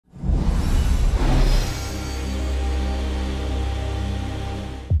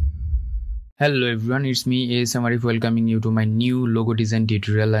Hello everyone, it's me ASM Arif welcoming you to my new logo design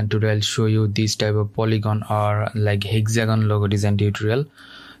tutorial, and today I'll show you this type of polygon or like hexagon logo design tutorial.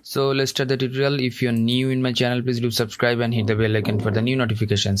 So let's start the tutorial. If you're new in my channel, please do subscribe and hit the bell icon for the new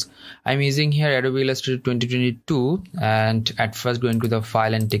notifications. I'm using here Adobe Illustrator 2022, and at first going to the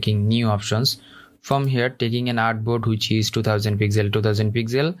file and taking new options. From here taking an artboard which is 2000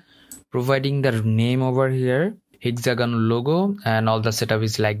 pixel, providing the name over here hexagon logo, and all the setup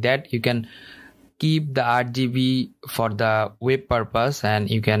is like that. You can keep the RGB for the web purpose, and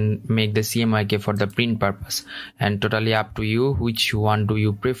you can make the CMYK for the print purpose, and totally up to you which one do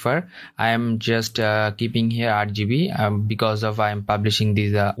you prefer. I am just keeping here RGB because of I am publishing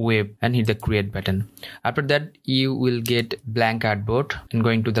this web, and hit the create button. After that you will get blank artboard, and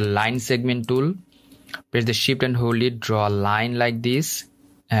going to the line segment tool, press the shift and hold it, draw a line like this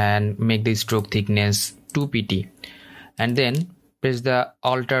and make the stroke thickness 2 pt, and then press the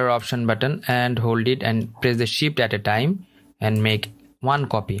alter option button and hold it and press the shift at a time and make one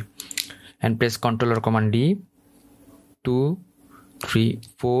copy, and press Ctrl or Command D. 2 3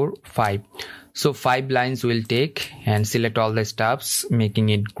 4 5, so 5 lines will take, and select all the stuffs, making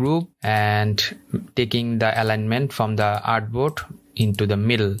it group and taking the alignment from the artboard into the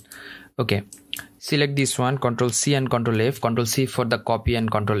middle. Okay, select this one, Ctrl C and Ctrl F, Ctrl C for the copy and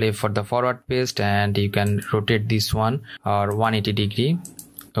Ctrl F for the forward paste, and you can rotate this one or 180 degree.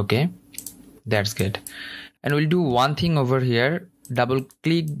 Okay, that's good. And we'll do one thing over here, double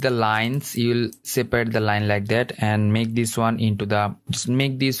click the lines, you will separate the line like that, and make this one into the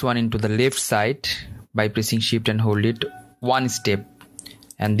left side by pressing shift and hold it one step,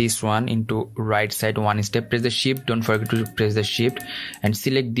 and this one into right side one step. Press the shift, don't forget to press the shift, and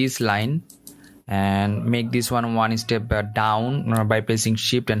select this line and make this one step down by pressing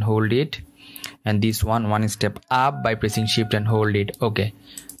shift and hold it, and this one step up by pressing shift and hold it. Okay,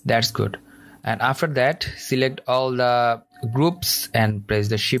 that's good. And after that select all the groups and press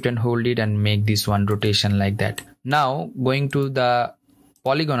the shift and hold it and make this one rotation like that. Now going to the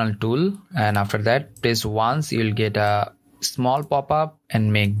polygonal tool, and after that press once, you'll get a small pop-up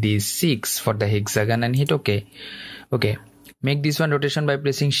and make this 6 for the hexagon and hit OK. Okay, make this one rotation by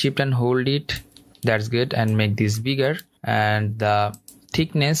pressing shift and hold it. That's good. And make this bigger, and the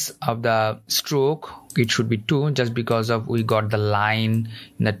thickness of the stroke, it should be 2, just because of we got the line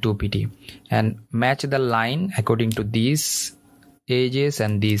in the 2 pt, and match the line according to these edges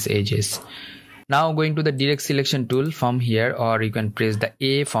and these edges. Now going to the direct selection tool from here, or you can press the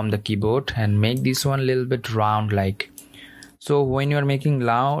A from the keyboard and make this one a little bit round like. So when you are making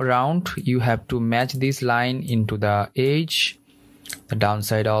round, you have to match this line into the edge, the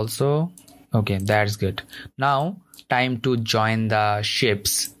downside also. Okay, that's good. Now time to join the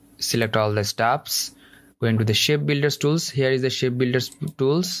shapes. Select all the stuffs, go into the shape builders tools. Here is the shape builders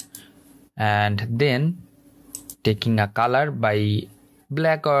tools, and then taking a color by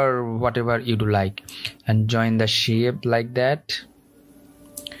black or whatever you do like, and join the shape like that.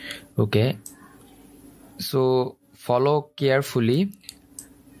 Okay, so follow carefully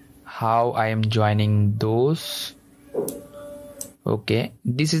how I am joining those. Okay,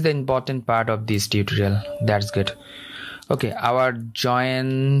 this is the important part of this tutorial. That's good. Okay, our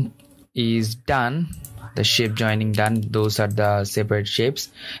join is done, the shape joining done. Those are the separate shapes,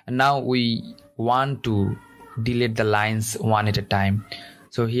 and now we want to delete the lines one at a time.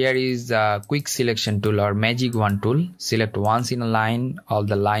 So here is the quick selection tool or magic wand tool. Select once in a line, all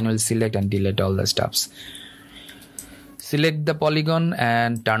the line will select, and delete all the stuffs. Select the polygon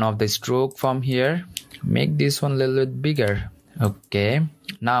and turn off the stroke from here. Make this one a little bit bigger. Okay,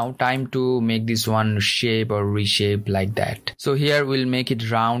 now time to make this one shape or reshape like that. So here we'll make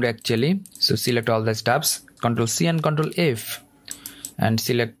it round actually. So select all the stuffs, Ctrl C and Ctrl F, and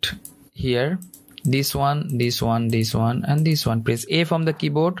select here this one, and this one. Press A from the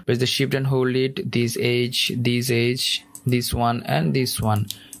keyboard, press the shift and hold it, this edge, this one, and this one.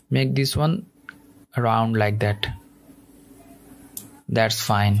 Make this one round like that. That's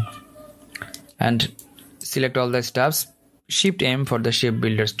fine. And select all the stuffs, shift M for the shape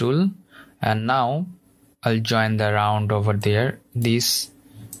builders tool, and now I'll join the round over there, this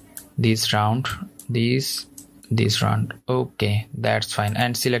round, this round. Okay, that's fine.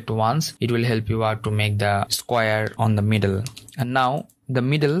 And select once, it will help you out to make the square on the middle. And now the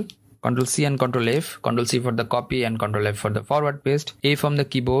middle, Ctrl C and Ctrl F, Ctrl C for the copy and Ctrl F for the forward paste, A from the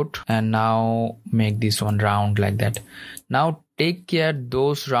keyboard, and now make this one round like that. Now take care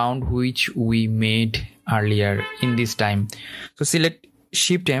those round which we made earlier in this time. So select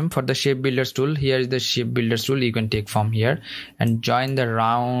shift M for the shape builders tool. Here is the shape builders tool, you can take from here, and join the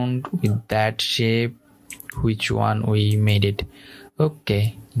round with that shape which one we made it.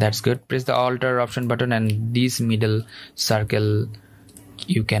 Okay, that's good. Press the Alt or Option button and this middle circle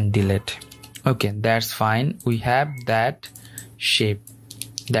you can delete. Okay, that's fine. We have that shape.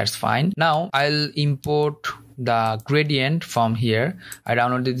 That's fine. Now I'll import the gradient from here. I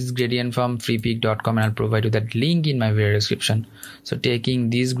downloaded this gradient from freepik.com and I'll provide you that link in my video description. So taking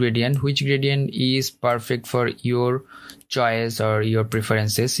this gradient, which gradient is perfect for your choice or your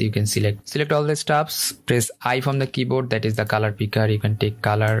preferences, you can select all the stuffs, press I from the keyboard, that is the color picker. You can take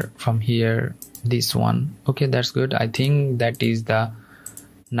color from here, this one. Okay, that's good. I think that is the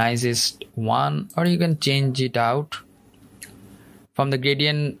nicest one, or you can change it out. From the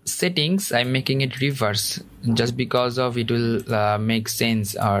gradient settings, I'm making it reverse just because of it will make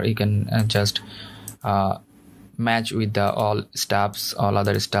sense, or you can just match with the all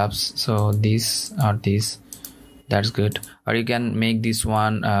other stuffs. So this or this, that's good. Or you can make this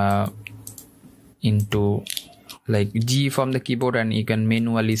one into like G from the keyboard, and you can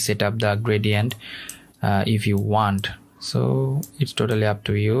manually set up the gradient if you want. So it's totally up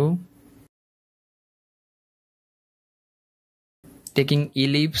to you. Taking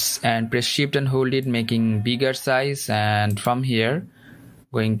ellipse and press shift and hold it, making bigger size, and from here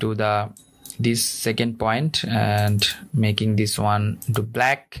going to this second point and making this one to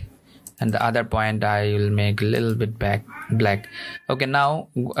black, and the other point I will make a little bit black. Okay, now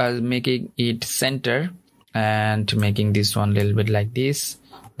making it center and making this one a little bit like this.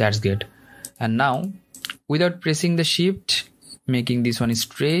 That's good. And now without pressing the shift, making this one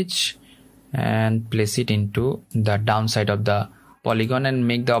stretch and place it into the downside of the polygon and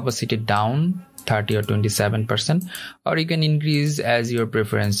make the opacity down 30 or 27%, or you can increase as your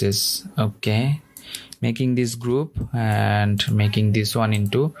preferences. Okay, making this group and making this one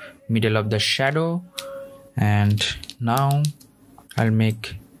into middle of the shadow, and now I'll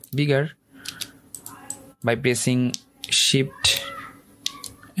make bigger by pressing shift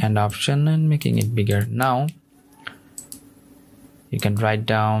and option and making it bigger. Now you can write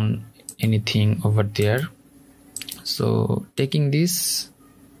down anything over there. So taking this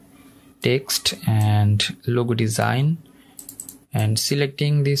text and logo design and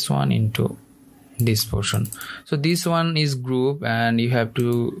selecting this one into this portion. So this one is group, and you have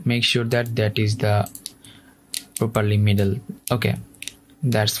to make sure that that is the properly middle. Okay,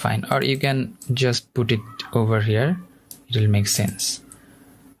 that's fine. Or you can just put it over here, it will make sense.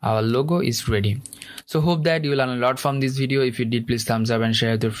 Our logo is ready. So hope that you learn a lot from this video. If you did, please thumbs up and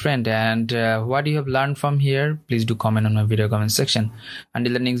share with your friend. And what you have learned from here, please do comment on my video comment section.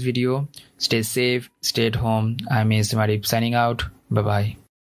 Until the next video, stay safe, stay at home. I'm ASM Arif signing out. Bye bye.